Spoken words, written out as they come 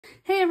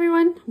Hey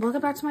everyone, welcome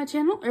back to my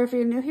channel, or if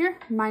you're new here,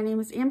 my name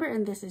is Amber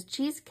and this is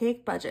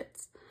Cheesecake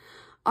Budgets.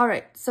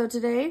 Alright, so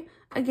today,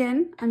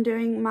 again, I'm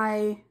doing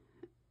my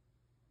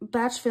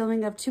batch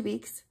filming of 2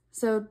 weeks.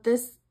 So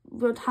this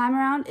time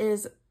around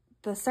is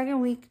the second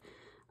week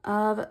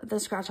of the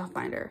scratch off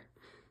binder.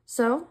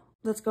 So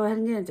let's go ahead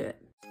and get into it.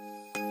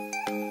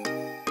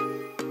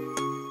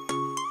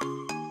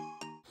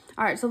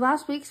 Alright, so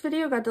last week's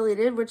video got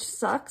deleted, which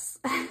sucks.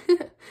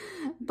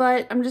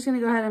 But I'm just going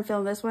to go ahead and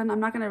film this one. I'm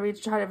not going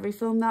to try to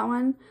refilm that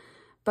one,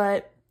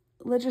 but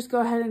let's just go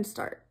ahead and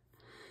start.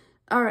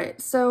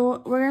 Alright,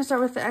 so we're going to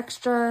start with the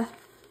extra.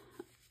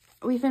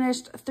 We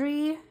finished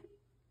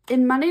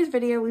in Monday's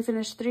video, we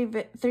finished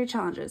three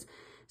challenges.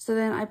 So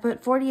then I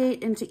put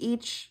 48 into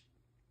each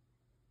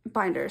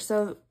binder.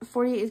 So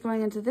 48 is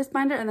going into this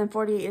binder, and then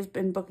 48 is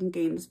in Book and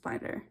Games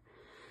binder.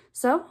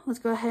 So let's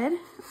go ahead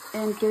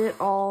and get it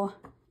all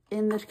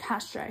in the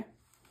cash tray.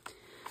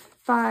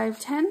 5,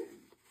 10,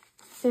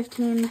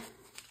 15,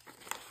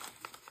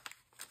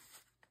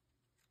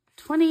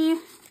 20,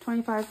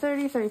 25,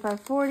 30, 35,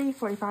 40,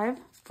 45,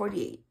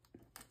 48.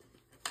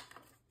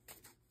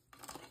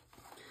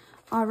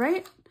 All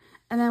right,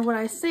 and then what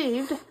I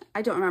saved,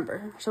 I don't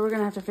remember, so we're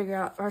gonna have to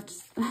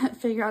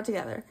figure out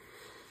together.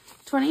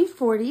 20,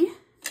 40,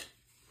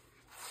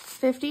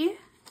 50,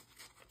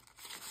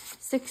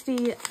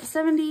 60,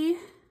 70,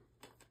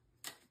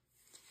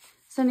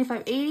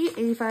 75, 80,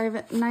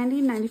 85,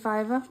 90,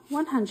 95,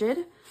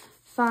 100,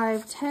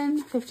 5,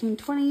 10, 15,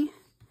 20,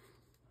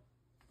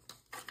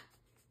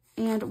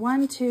 and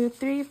 1, 2,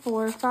 3,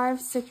 4,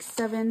 5, 6,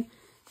 7,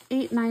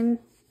 8, 9,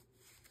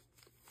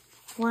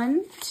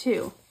 1,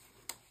 2,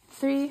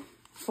 3,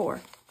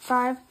 4,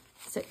 5,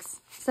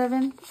 6,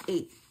 7,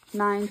 8,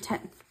 9,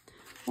 10,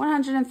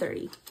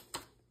 130.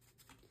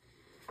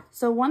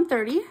 So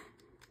 130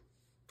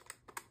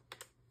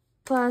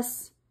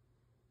 plus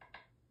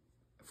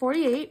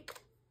 48,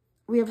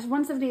 we have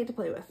 178 to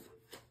play with.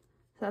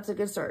 So that's a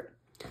good start.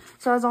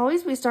 So as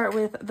always, we start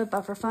with the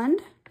buffer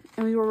fund,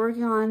 and we were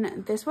working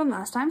on this one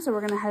last time, so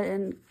we're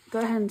gonna go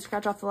ahead and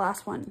scratch off the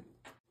last one.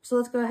 So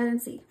let's go ahead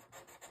and see.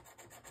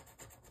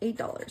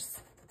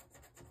 $8.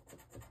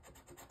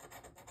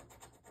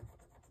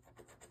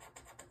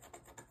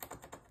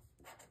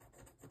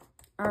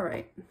 All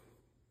right.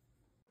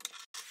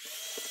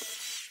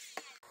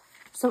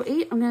 So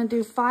 8, I'm gonna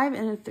do 5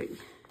 and a 3.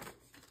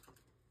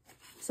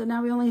 So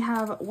now we only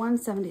have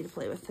 170 to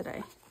play with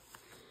today.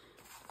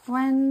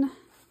 1,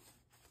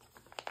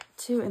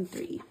 2, and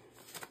 3.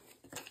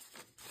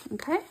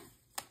 Okay.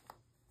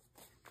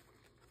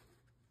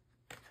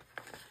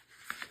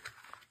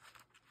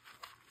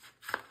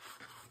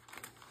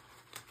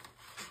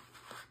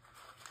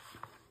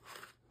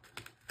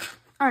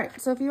 All right,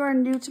 so if you are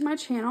new to my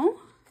channel,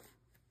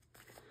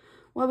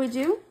 what we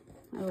do,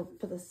 I will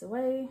put this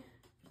away.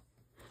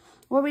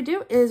 What we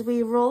do is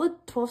we roll a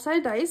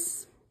 12-sided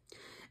dice,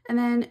 and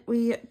then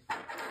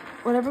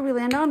whatever we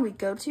land on, we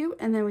go to,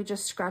 and then we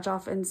just scratch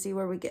off and see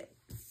where we get.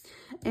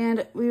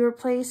 And we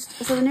replaced,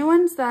 so the new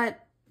ones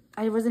that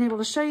I wasn't able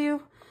to show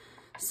you,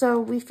 so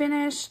we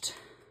finished,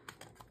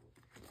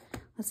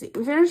 let's see,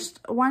 we finished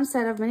one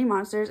set of mini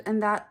monsters,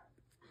 and that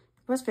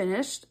was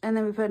finished, and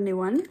then we put a new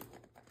one.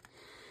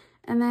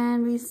 And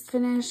then we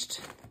finished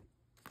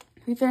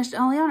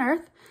Only on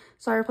Earth,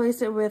 so I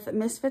replaced it with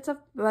Misfits of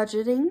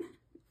Budgeting,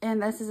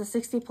 and this is a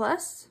 60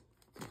 plus.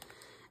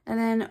 And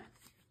then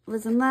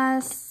Liz and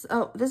Less,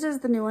 oh, this is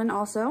the new one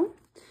also.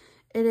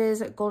 It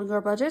is Golden Girl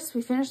Budgets.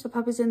 We finished the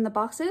puppies in the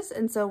boxes,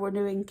 and so we're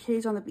doing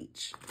kitties on the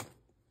beach.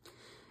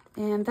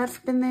 And that's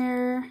been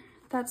there,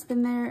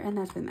 and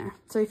that's been there.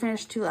 So we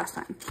finished 2 last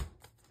time.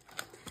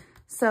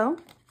 So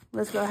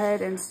let's go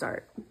ahead and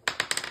start.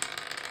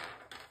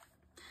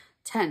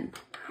 10.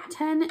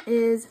 10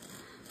 is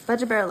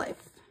Budget Bear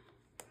Life.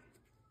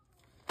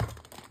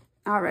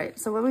 All right,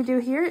 so what we do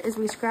here is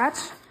we scratch,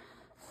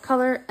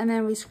 color, and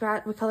then we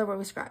color where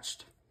we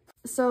scratched.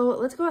 So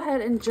let's go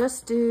ahead and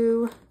just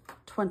do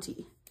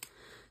 20.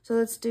 So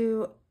let's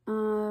do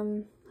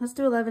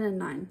 11 and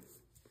 9.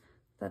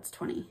 That's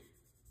 20.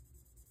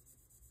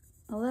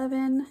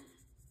 11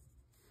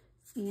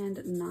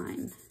 and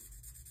 9.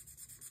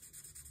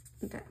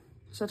 Okay,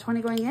 so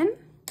 20 going in.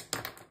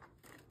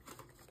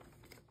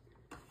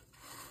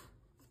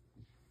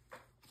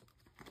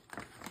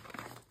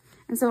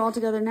 And so all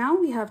together now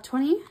we have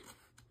 20,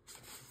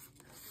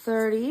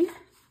 30,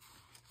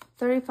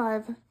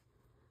 35,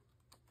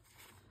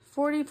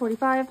 40,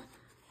 45,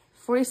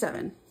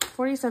 47.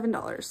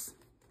 $47.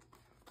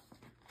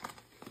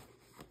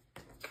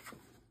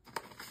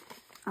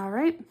 All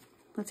right,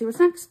 let's see what's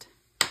next.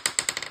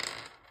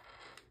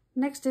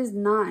 Next is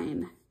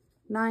 9.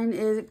 9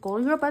 is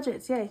Golden Girl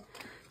Budgets, yay.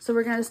 So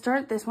we're gonna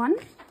start this one.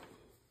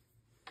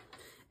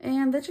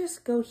 And let's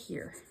just go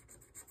here.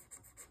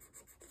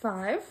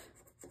 5.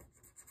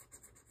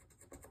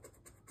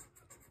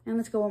 And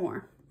let's go one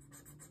more.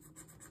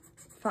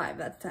 5,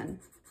 that's 10.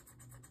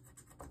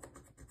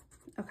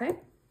 Okay.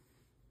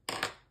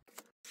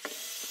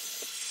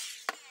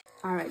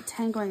 All right,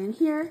 10 going in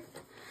here.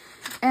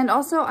 And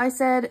also I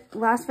said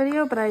last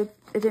video, but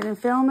it didn't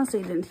film, so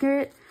you didn't hear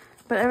it.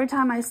 But every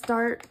time I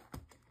start,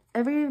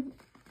 every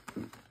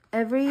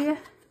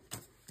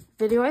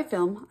video I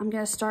film, I'm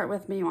going to start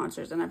with mini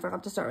monsters, and I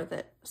forgot to start with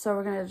it. So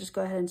we're going to just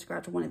go ahead and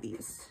scratch one of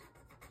these.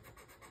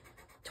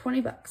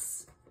 20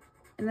 bucks.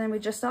 And then we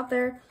just stop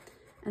there.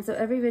 And so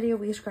every video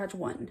we scratch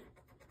one.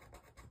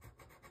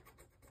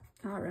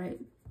 All right.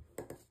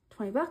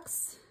 20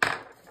 bucks.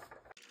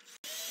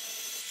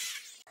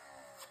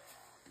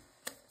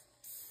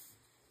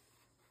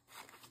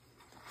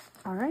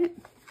 All right.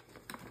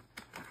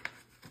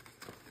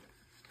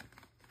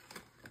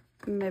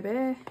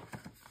 Maybe.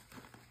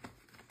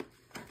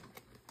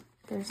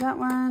 There's that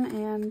one,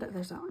 and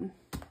there's that one.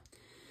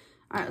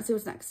 All right, let's see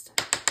what's next.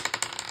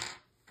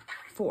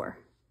 4.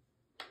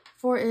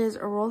 4 is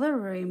a roll the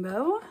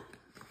rainbow.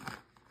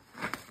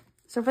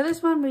 So for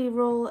this one, we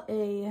roll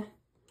a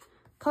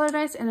color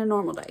dice and a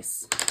normal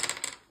dice.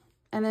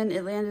 And then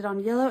it landed on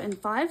yellow and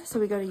 5, so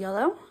we go to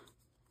yellow.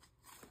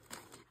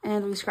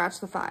 And we scratch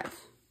the 5.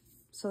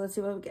 So let's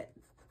see what we get.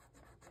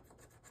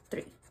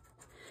 3.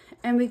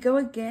 And we go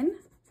again,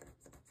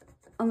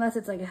 unless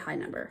it's like a high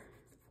number.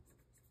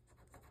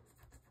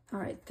 All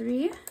right,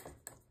 3.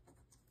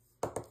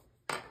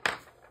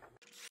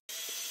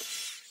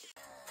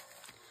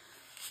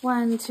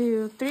 1,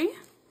 2, 3.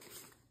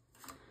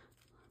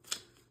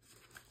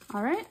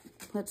 All right,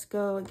 let's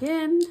go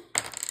again.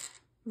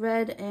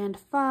 Red and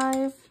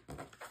 5.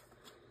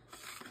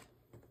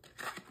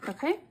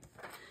 Okay.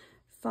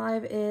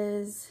 5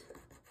 is,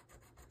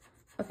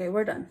 okay,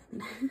 we're done.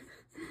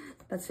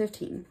 That's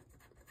 15.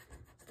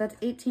 So that's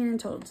 18 in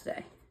total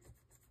today.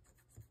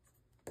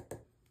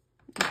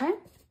 Okay.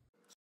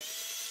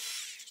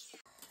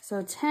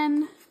 So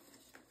 10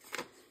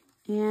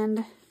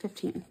 and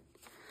 15.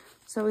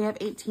 So we have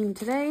 18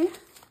 today.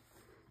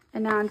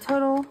 And now in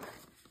total,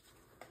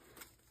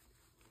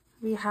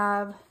 we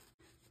have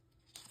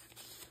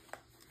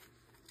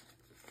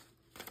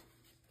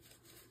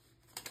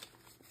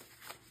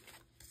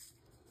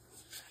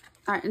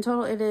all right, in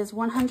total it is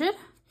 100,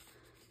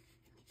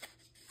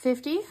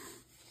 50,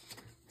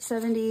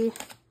 70,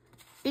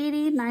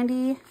 80,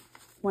 90,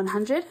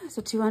 100,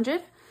 so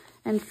 200,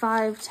 and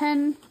 5,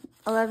 10,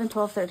 11,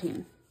 12,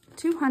 13.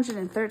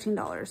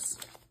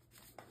 $213.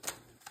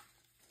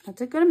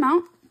 That's a good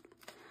amount.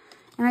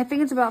 And I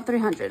think it's about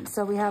 300,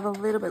 so we have a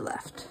little bit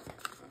left.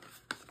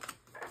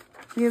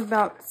 We have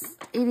about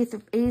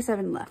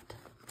 87 left.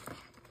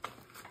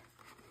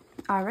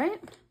 All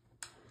right.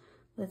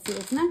 Let's see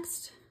what's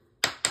next.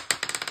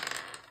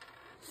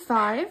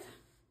 5.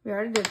 We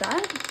already did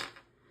that.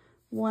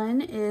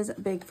 1 is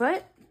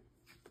Bigfoot.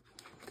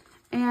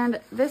 And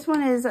this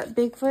one is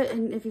Bigfoot,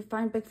 and if you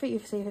find Bigfoot, you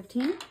say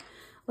 15.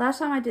 Last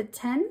time I did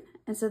 10,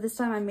 and so this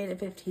time I made it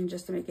 15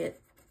 just to make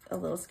it a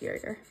little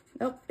scarier.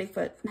 Oh,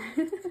 Bigfoot.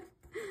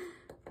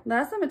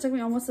 Last time it took me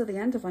almost to the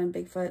end to find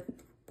Bigfoot.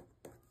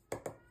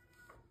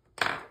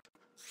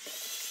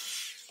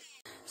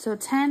 So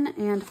 10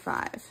 and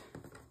 5.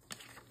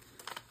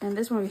 And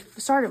this one we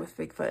started with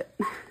Bigfoot.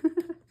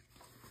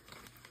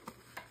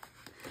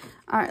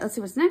 All right, let's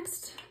see what's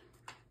next.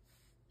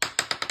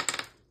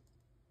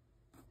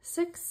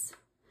 6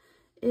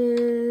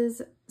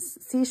 is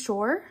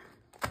seashore.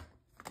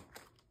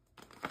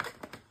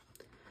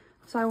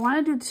 So I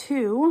want to do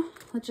 2.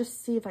 Let's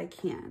just see if I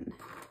can.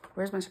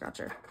 Where's my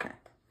scratcher? Okay.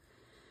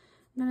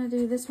 I'm going to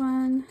do this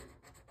one.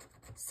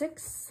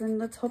 6, and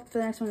let's hope the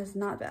next one is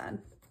not bad.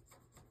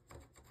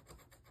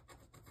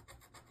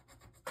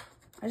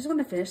 I just want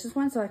to finish this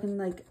one so I can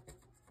like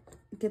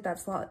get that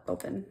slot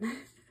open.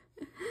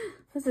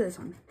 Let's do this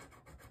one.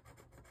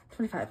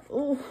 25.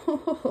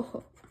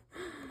 Oh,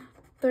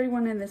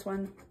 31 in this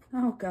one.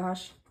 Oh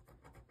gosh.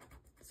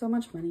 So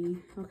much money.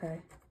 Okay.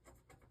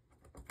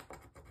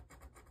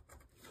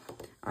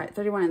 All right,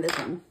 31 in this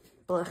one.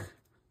 Blech.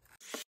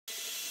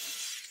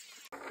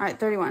 All right,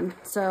 31.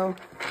 So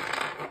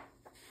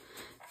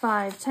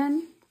 5,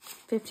 10,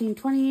 15,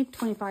 20,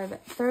 25,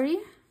 30.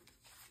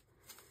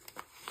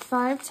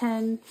 5,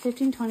 10,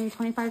 15, 20,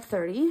 25,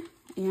 30,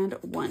 and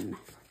 1.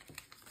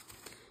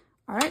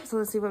 All right, so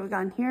let's see what we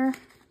got in here.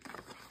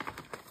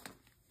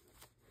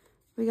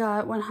 We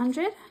got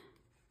 100.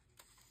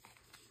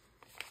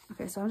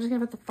 Okay, so I'm just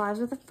gonna put the 5s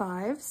with the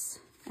 5s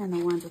and the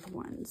 1s with the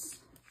 1s.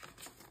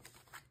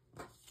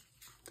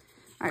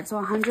 All right, so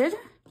 100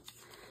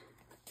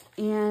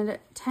 and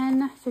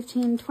 10,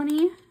 15,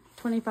 20,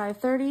 25,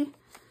 30,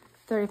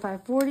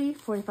 35, 40,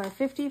 45,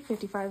 50,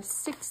 55,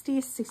 60,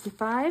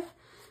 65,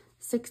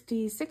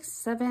 66,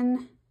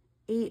 7,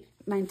 8,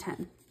 9,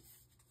 10.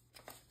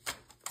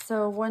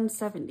 So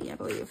 170, I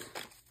believe.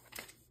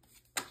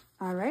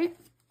 All right.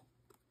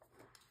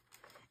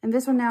 And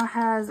this one now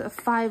has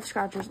 5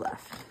 scratchers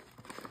left.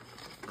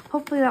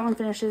 Hopefully that one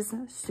finishes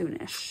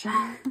soonish.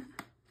 All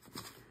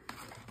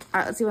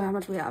right, let's see how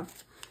much we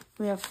have.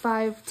 We have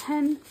 5,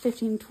 10,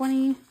 15,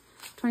 20,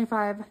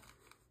 25,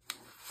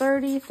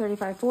 30,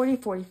 35, 40,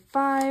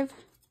 45,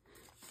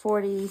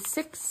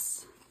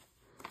 46,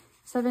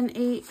 7,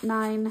 8,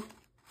 9,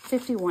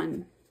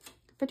 51.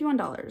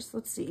 $51.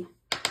 Let's see.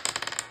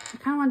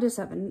 kind of want to do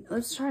 7.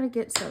 Let's try to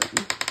get 7.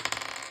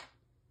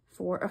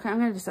 4. Okay, I'm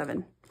going to do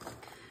 7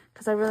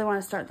 because I really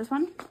want to start this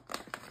one.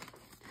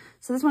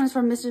 So this one is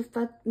from Misfits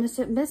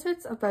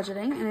of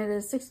Budgeting, and it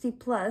is 60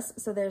 plus.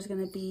 So there's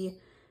going to be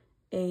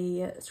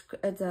it's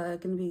going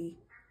to be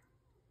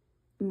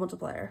a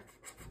multiplier.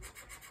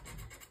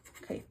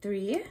 Okay,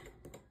 3.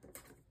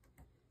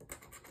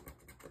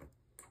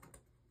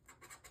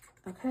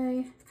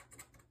 Okay,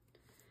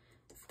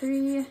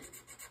 3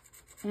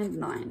 and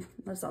 9.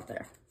 Let's stop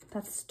there.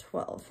 That's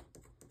 12.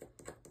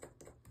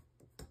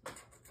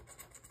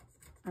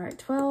 All right,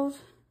 12.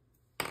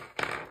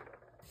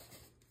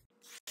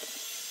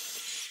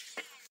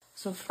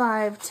 So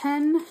 5,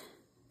 10,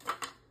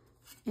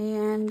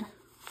 and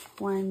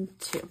 1,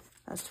 2.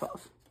 That's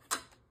 12.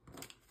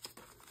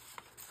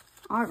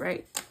 All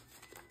right.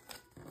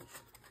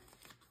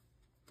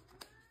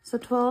 So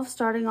 12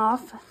 starting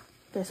off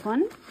this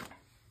one.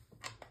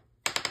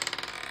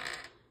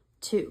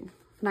 2.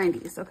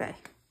 90s, okay.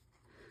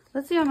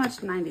 Let's see how much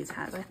 90s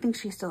has. I think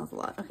she still has a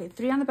lot. Okay,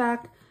 3 on the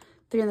back,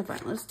 3 on the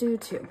front. Let's do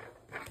 2.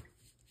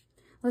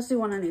 Let's do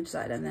 1 on each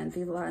side and then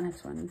the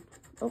next one.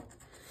 Oh,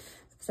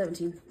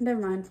 17. Never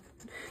mind.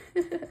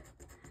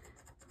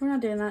 We're not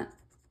doing that.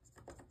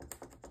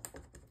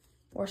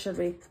 Or should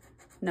we?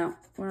 No,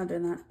 we're not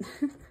doing that.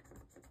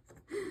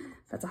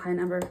 That's a high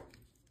number.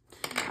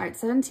 All right,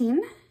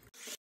 17.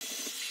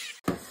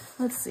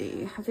 Let's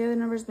see. Have the other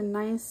numbers been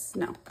nice?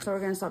 No. So we're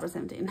going to stop at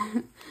 17.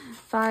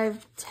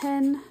 5,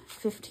 10,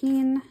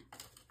 15,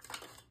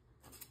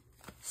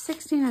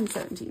 16, and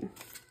 17.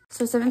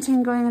 So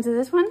 17 going into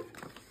this one.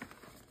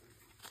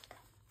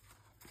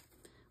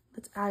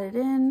 Let's add it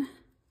in.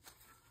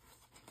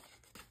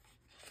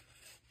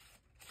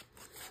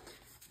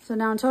 So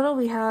now in total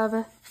we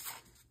have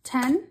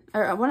 10,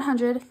 or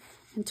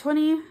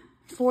 120,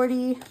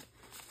 40,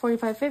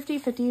 45, 50,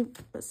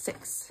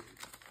 56.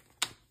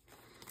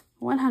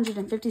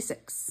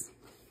 156.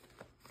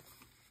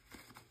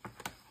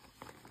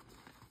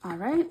 All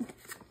right.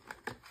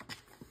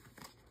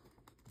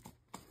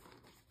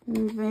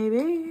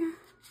 Maybe.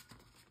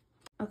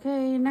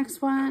 Okay,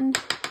 next one.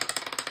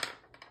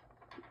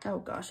 Oh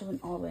gosh, I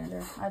went all the way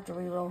under. I have to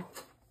reroll.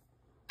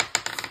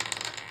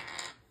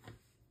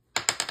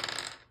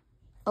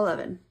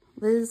 11.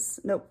 Liz,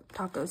 nope,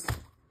 tacos.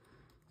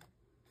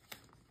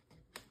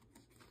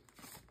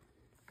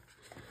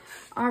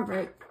 All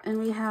right, and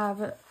we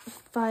have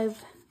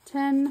 5,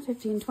 10,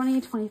 15,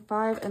 20,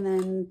 25, and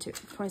then 2,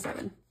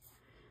 27.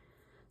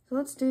 So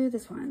let's do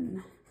this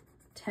one.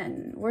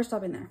 10. We're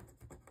stopping there.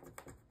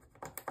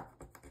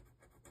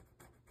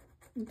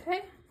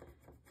 Okay.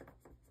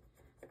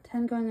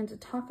 10 going into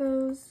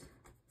tacos.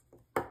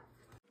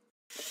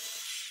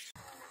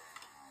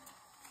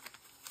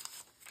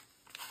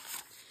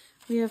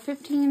 We have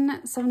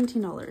 $15,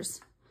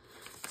 $17.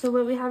 So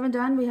what we haven't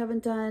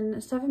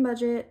done stuff and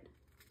budget,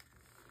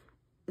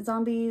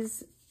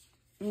 zombies,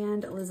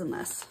 and Liz and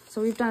Les.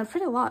 So we've done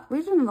a lot.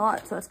 We've done a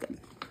lot, so that's good.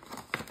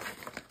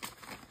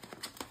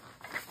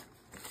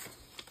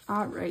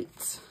 All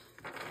right.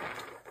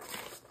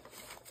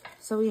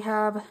 So we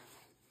have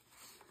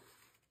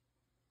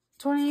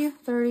 20,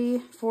 30,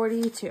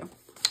 42.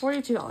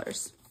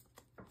 $42.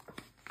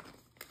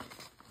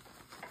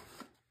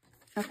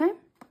 Okay.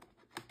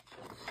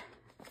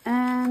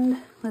 And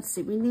let's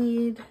see, we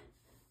need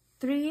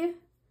 3,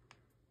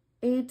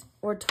 8,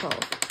 or 12.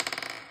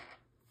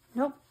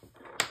 Nope.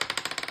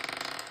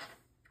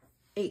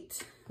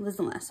 8. Liz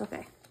and Les,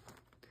 okay.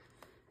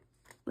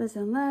 Liz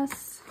and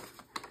Les.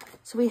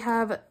 So we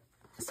have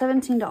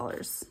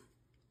 $17.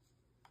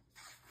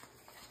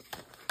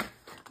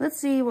 Let's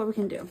see what we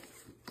can do.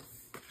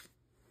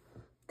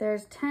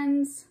 There's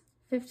 10s,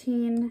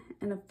 15,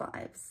 and a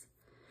 5s.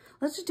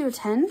 Let's just do a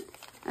 10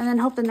 and then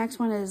hope the next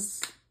one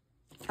is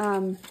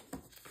 7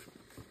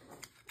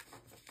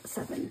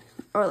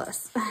 or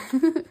less.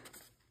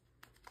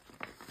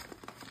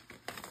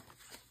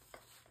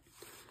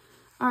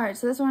 All right,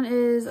 so this one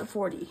is a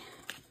 40.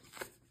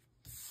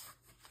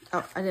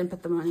 Oh, I didn't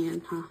put the money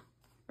in, huh?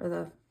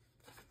 Or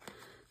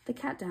the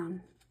cat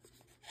down.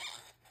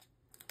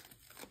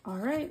 All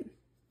right.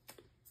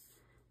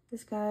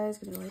 This guy's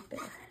gonna go right there.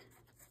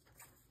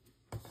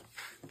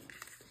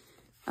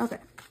 Okay.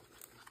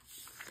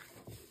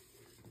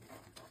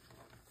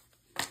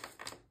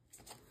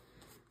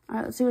 All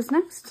right, let's see what's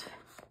next.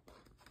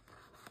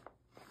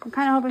 I'm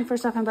kind of hoping for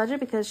stuff and budget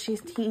because she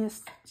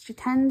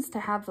tends to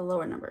have the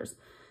lower numbers.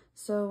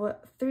 So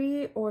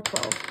 3 or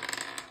 12?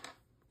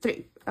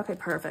 3. Okay,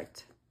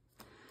 perfect.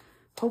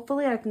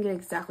 Hopefully I can get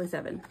exactly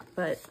 7,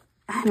 but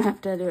I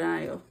have to do an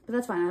IO. But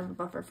that's fine, I have a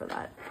buffer for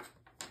that.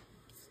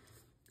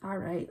 All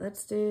right,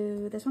 let's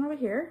do this one over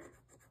here.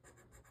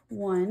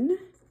 1.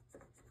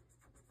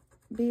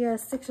 Be a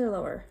 6 or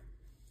lower.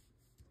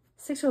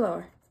 6 or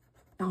lower.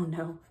 Oh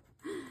no.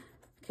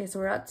 Okay, so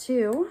we're at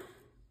 2.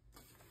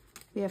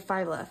 We have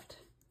 5 left.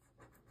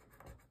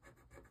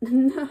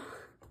 No.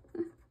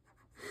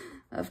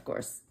 Of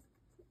course.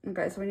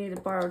 Okay, so we need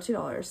to borrow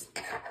 $2.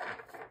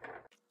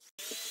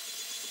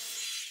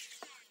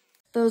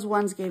 Those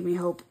ones gave me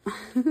hope.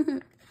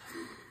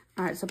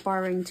 All right, so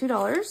borrowing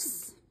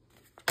 $2.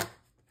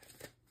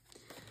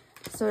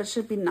 So it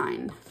should be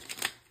 9.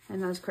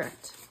 And that's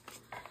correct.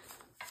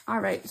 All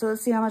right, so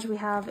let's see how much we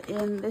have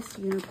in this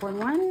unicorn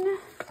one.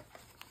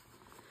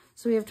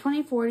 So we have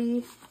 20,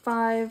 40,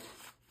 5,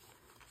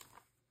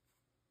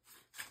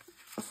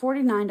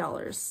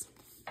 $49.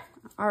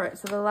 All right,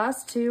 so the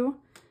last two,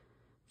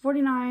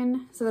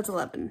 49, so that's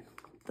 11.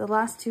 The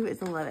last two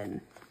is 11.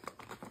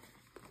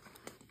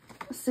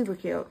 Super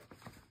cute.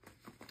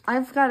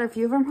 I've got a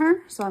few from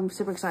her, so I'm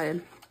super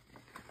excited.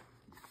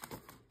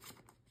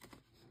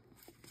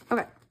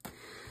 Okay,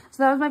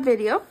 so that was my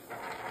video.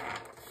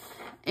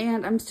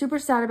 And I'm super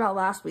sad about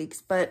last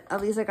week's, but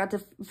at least I got to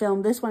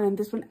film this one, and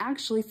this one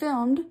actually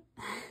filmed.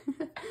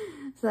 So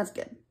that's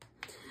good.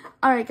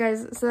 All right,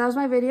 guys, so that was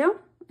my video.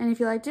 And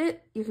if you liked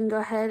it, you can go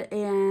ahead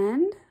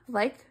and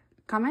like,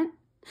 comment,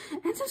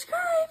 and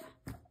subscribe.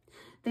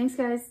 Thanks,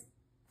 guys.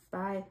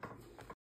 Bye.